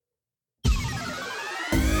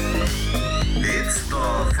It's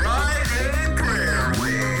the Friday Prayer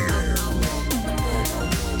Wave.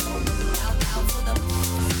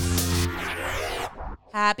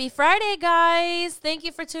 Happy Friday, guys. Thank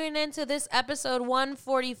you for tuning in to this episode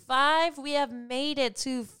 145. We have made it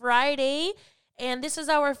to Friday, and this is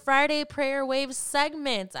our Friday Prayer Wave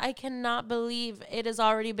segment. I cannot believe it has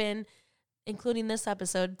already been, including this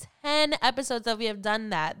episode, 10 episodes that we have done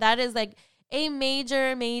that. That is like a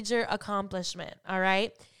major accomplishment, all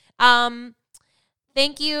right?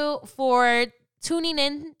 Thank you for tuning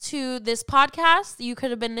in to this podcast. You could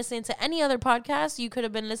have been listening to any other podcast. You could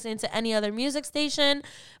have been listening to any other music station,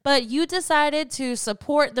 but you decided to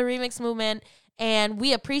support the remix movement, and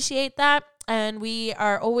we appreciate that. And we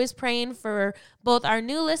are always praying for both our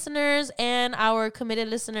new listeners and our committed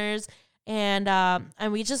listeners. And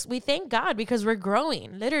we thank God because we're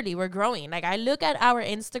growing. Literally, we're growing. Like, I look at our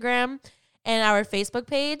Instagram and our Facebook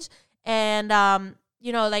page, and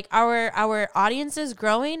like our audience is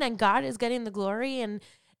growing and God is getting the glory, and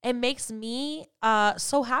it makes me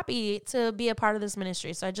so happy to be a part of this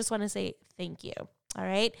ministry. So I just want to say thank you. All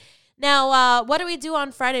right. Now, what do we do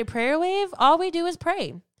on Friday Prayer Wave? All we do is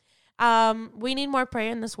pray. We need more prayer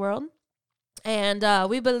in this world. And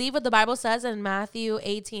we believe what the Bible says in Matthew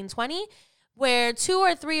 18:20, where 2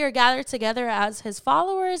 or 3 are gathered together as his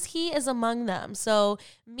followers, he is among them. So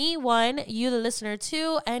me, 1, you, the listener,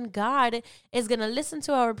 2, and God is going to listen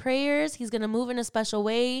to our prayers. He's going to move in a special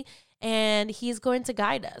way, and he's going to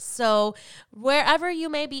guide us. So wherever you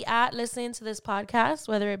may be at listening to this podcast,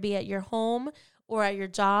 whether it be at your home or at your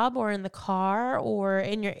job or in the car or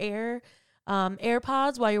in your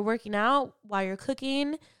AirPods while you're working out, while you're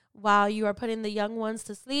cooking, while you are putting the young ones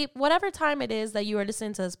to sleep, whatever time it is that you are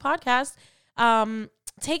listening to this podcast,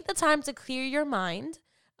 take the time to clear your mind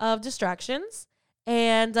of distractions,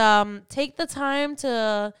 and take the time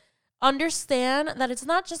to understand that it's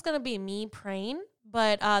not just going to be me praying,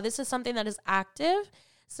 but this is something that is active.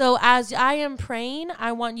 So as I am praying,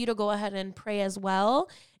 I want you to go ahead and pray as well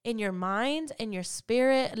in your mind, in your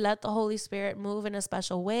spirit. Let the Holy Spirit move in a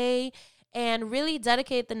special way, and really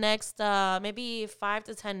dedicate the next maybe 5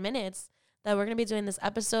 to 10 minutes that we're going to be doing this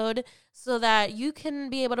episode so that you can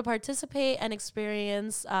be able to participate and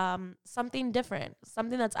experience something different,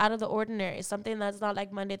 something that's out of the ordinary, something that's not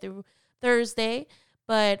like Monday through Thursday,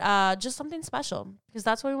 but just something special, because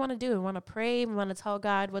that's what we want to do. We want to pray. We want to tell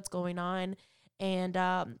God what's going on, and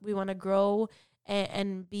we want to grow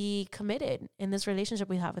and be committed in this relationship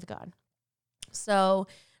we have with God. So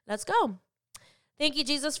let's go. Thank you,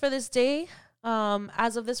 Jesus, for this day.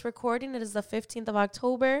 As of this recording, it is the 15th of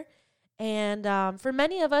October. And for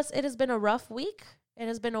many of us, it has been a rough week. It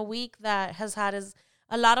has been a week that has had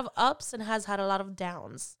a lot of ups and has had a lot of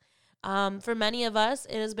downs. For many of us,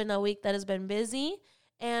 it has been a week that has been busy.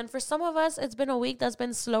 And for some of us, it's been a week that's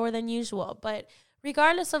been slower than usual. But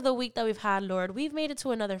regardless of the week that we've had, Lord, we've made it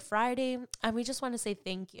to another Friday, and we just want to say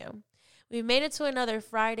thank you. We've made it to another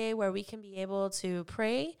Friday where we can be able to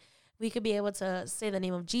pray. We could be able to say the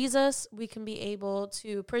name of Jesus. We can be able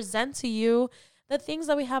to present to you the things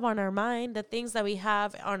that we have on our mind, the things that we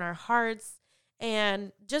have on our hearts,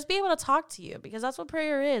 and just be able to talk to you, because that's what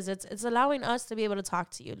prayer is. It's allowing us to be able to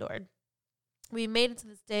talk to you, Lord. We made it to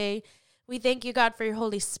this day. We thank you, God, for your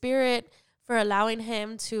Holy Spirit, for allowing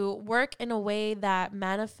him to work in a way that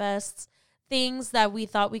manifests things that we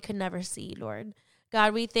thought we could never see, Lord.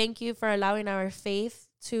 God, we thank you for allowing our faith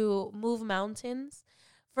to move mountains,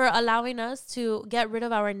 for allowing us to get rid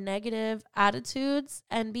of our negative attitudes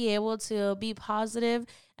and be able to be positive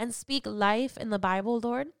and speak life in the Bible,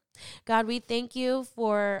 Lord. God, we thank you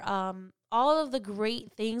for all of the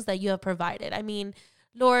great things that you have provided. I mean,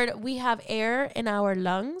 Lord, we have air in our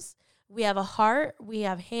lungs. We have a heart. We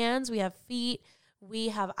have hands. We have feet. We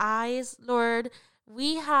have eyes, Lord.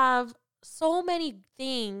 We have so many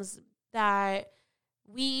things that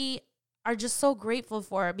we are just so grateful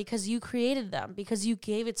for, because you created them, because you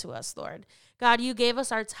gave it to us, Lord. God, you gave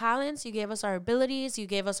us our talents, you gave us our abilities, you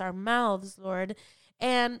gave us our mouths, Lord.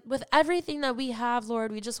 And with everything that we have,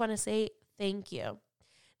 Lord, we just want to say thank you.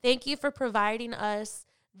 Thank you for providing us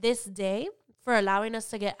this day, for allowing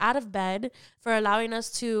us to get out of bed, for allowing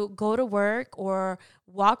us to go to work or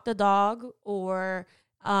walk the dog or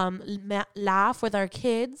laugh with our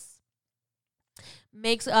kids.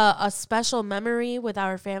 Makes a special memory with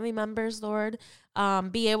our family members, Lord.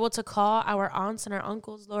 Be able to call our aunts and our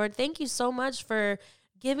uncles, Lord. Thank you so much for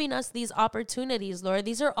giving us these opportunities, Lord.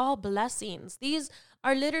 These are all blessings. These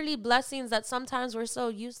are literally blessings that sometimes we're so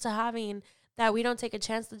used to having that we don't take a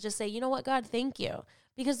chance to just say, you know what, God, thank you.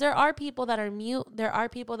 Because there are people that are mute. There are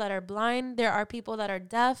people that are blind. There are people that are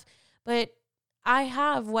deaf. But I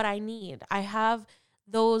have what I need. I have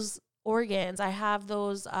those organs. I have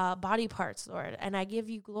those body parts, Lord, and I give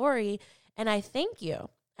you glory and I thank you.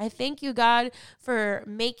 I thank you, God, for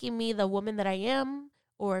making me the woman that I am,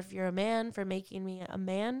 or if you're a man, for making me a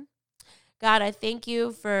man. God, I thank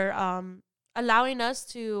you for allowing us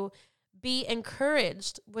to be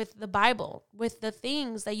encouraged with the Bible, with the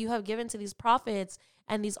things that you have given to these prophets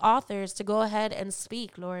and these authors to go ahead and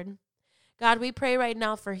speak, Lord. God, we pray right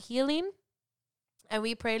now for healing. And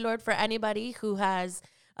we pray, Lord, for anybody who has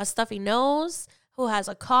a stuffy nose, who has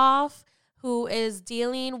a cough, who is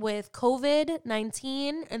dealing with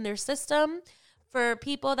COVID-19 in their system, for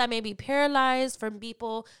people that may be paralyzed, for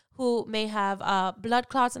people who may have blood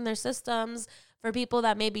clots in their systems, for people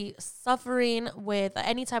that may be suffering with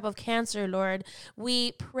any type of cancer, Lord.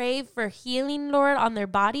 We pray for healing, Lord, on their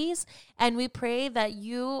bodies, and we pray that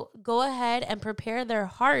you go ahead and prepare their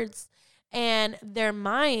hearts and their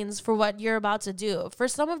minds for what you're about to do. For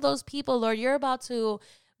some of those people, Lord, you're about to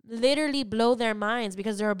literally blow their minds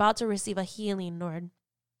because they're about to receive a healing, Lord.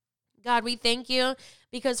 God, we thank you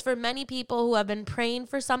because for many people who have been praying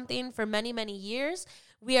for something for many, many years,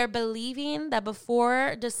 we are believing that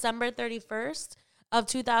before December 31st of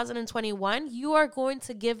 2021, you are going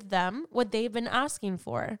to give them what they've been asking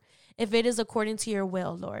for, if it is according to your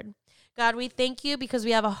will, Lord. God, we thank you because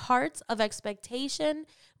we have a heart of expectation.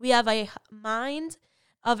 We have a mind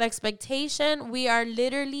of expectation. We are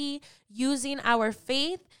literally using our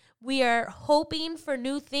faith. We are hoping for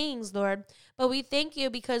new things, Lord. But we thank you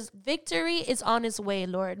because victory is on its way,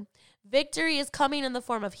 Lord. Victory is coming in the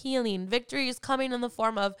form of healing. Victory is coming in the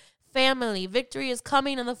form of family. Victory is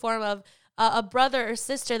coming in the form of a brother or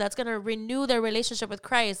sister that's going to renew their relationship with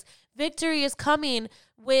Christ. Victory is coming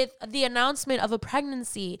with the announcement of a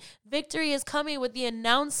pregnancy. Victory is coming with the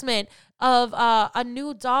announcement of a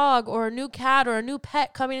new dog or a new cat or a new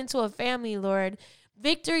pet coming into a family, Lord.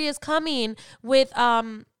 Victory is coming with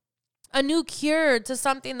a new cure to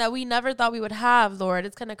something that we never thought we would have, Lord.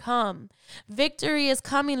 It's going to come. Victory is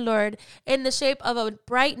coming, Lord, in the shape of a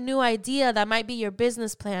bright new idea that might be your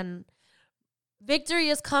business plan. Victory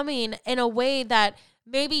is coming in a way that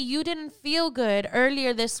maybe you didn't feel good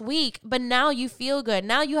earlier this week, but now you feel good.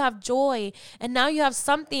 Now you have joy, and now you have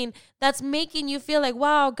something that's making you feel like,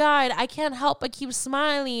 wow, God, I can't help but keep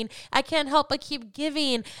smiling. I can't help but keep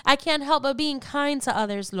giving. I can't help but being kind to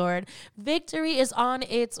others, Lord. Victory is on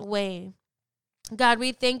its way. God,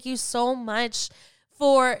 we thank you so much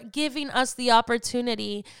for giving us the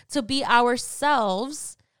opportunity to be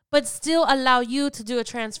ourselves, but still allow you to do a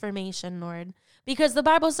transformation, Lord. Because the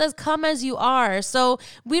Bible says, come as you are. So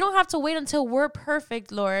we don't have to wait until we're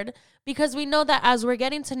perfect, Lord, because we know that as we're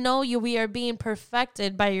getting to know you, we are being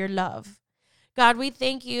perfected by your love. God, we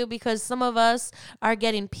thank you because some of us are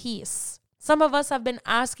getting peace. Some of us have been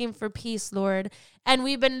asking for peace, Lord, and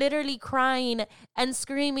we've been literally crying and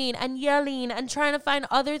screaming and yelling and trying to find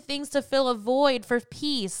other things to fill a void for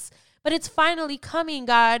peace. But it's finally coming,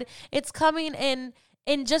 God. It's coming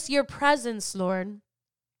in just your presence, Lord.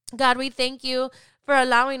 God, we thank you for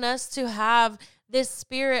allowing us to have this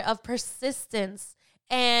spirit of persistence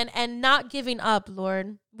and not giving up,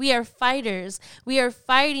 Lord. We are fighters. We are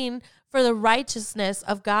fighting for the righteousness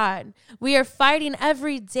of God. We are fighting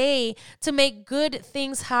every day to make good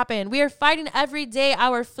things happen. We are fighting every day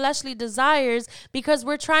our fleshly desires because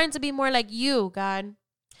we're trying to be more like you, God.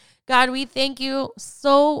 God, we thank you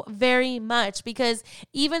so very much because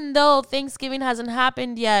even though Thanksgiving hasn't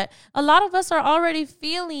happened yet, a lot of us are already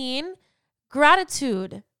feeling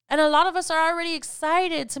gratitude. And a lot of us are already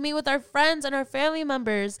excited to meet with our friends and our family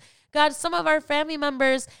members. God, some of our family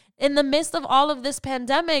members, in the midst of all of this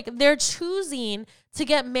pandemic, they're choosing to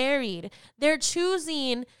get married. They're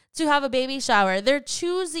choosing to have a baby shower. They're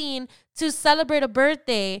choosing to celebrate a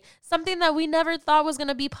birthday, something that we never thought was going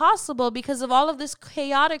to be possible because of all of this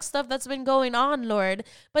chaotic stuff that's been going on, Lord.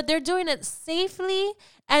 But they're doing it safely,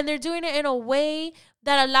 and they're doing it in a way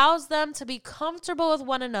that allows them to be comfortable with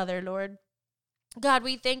one another, Lord. God,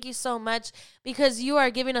 we thank you so much because you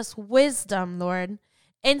are giving us wisdom, Lord.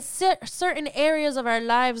 In certain areas of our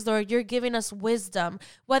lives, Lord, you're giving us wisdom,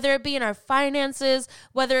 whether it be in our finances,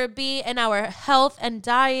 whether it be in our health and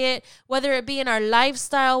diet, whether it be in our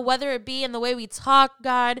lifestyle, whether it be in the way we talk,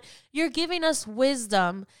 God, you're giving us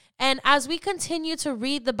wisdom. And as we continue to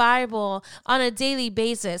read the Bible on a daily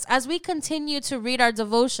basis, as we continue to read our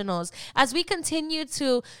devotionals, as we continue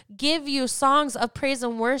to give you songs of praise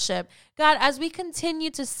and worship, God, as we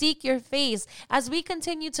continue to seek your face, as we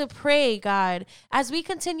continue to pray, God, as we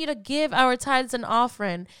continue to give our tithes and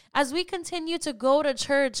offering, as we continue to go to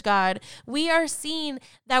church, God, we are seeing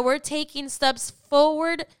that we're taking steps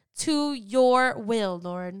forward to your will,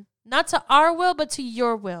 Lord. Not to our will, but to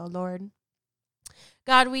your will, Lord.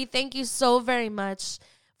 God, we thank you so very much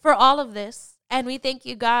for all of this. And we thank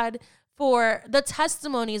you, God, for the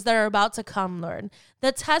testimonies that are about to come, Lord.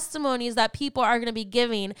 The testimonies that people are going to be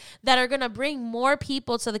giving that are going to bring more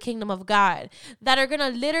people to the kingdom of God, that are going to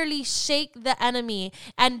literally shake the enemy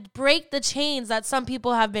and break the chains that some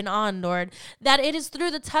people have been on, Lord. That it is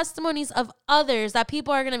through the testimonies of others that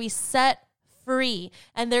people are going to be set free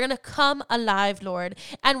and they're going to come alive, Lord.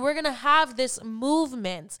 And we're going to have this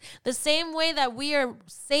movement the same way that we are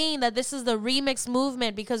saying that this is the remix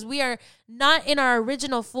movement, because we are not in our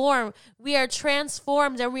original form. We are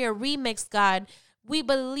transformed and we are remixed, God. We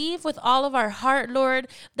believe with all of our heart, Lord,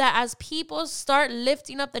 that as people start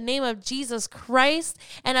lifting up the name of Jesus Christ,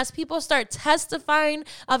 and as people start testifying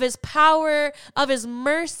of his power, of his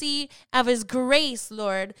mercy, of his grace,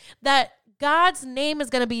 Lord, that God's name is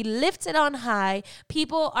going to be lifted on high.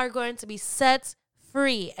 People are going to be set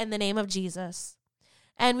free in the name of Jesus.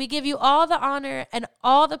 And we give you all the honor and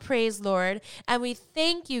all the praise, Lord. And we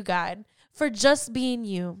thank you, God, for just being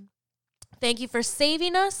you. Thank you for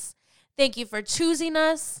saving us. Thank you for choosing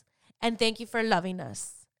us. And thank you for loving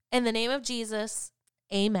us. In the name of Jesus,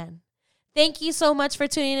 amen. Thank you so much for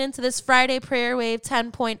tuning in to this Friday Prayer Wave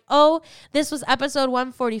 10.0. This was episode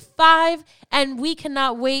 145, and we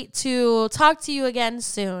cannot wait to talk to you again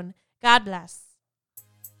soon. God bless.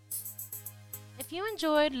 If you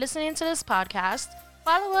enjoyed listening to this podcast,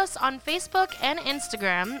 follow us on Facebook and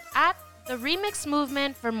Instagram at The Remix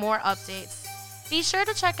Movement for more updates. Be sure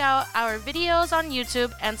to check out our videos on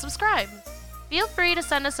YouTube and subscribe. Feel free to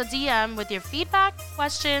send us a DM with your feedback,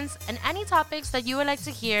 questions, and any topics that you would like to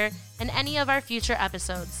hear in any of our future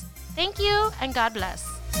episodes. Thank you, and God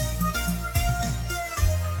bless.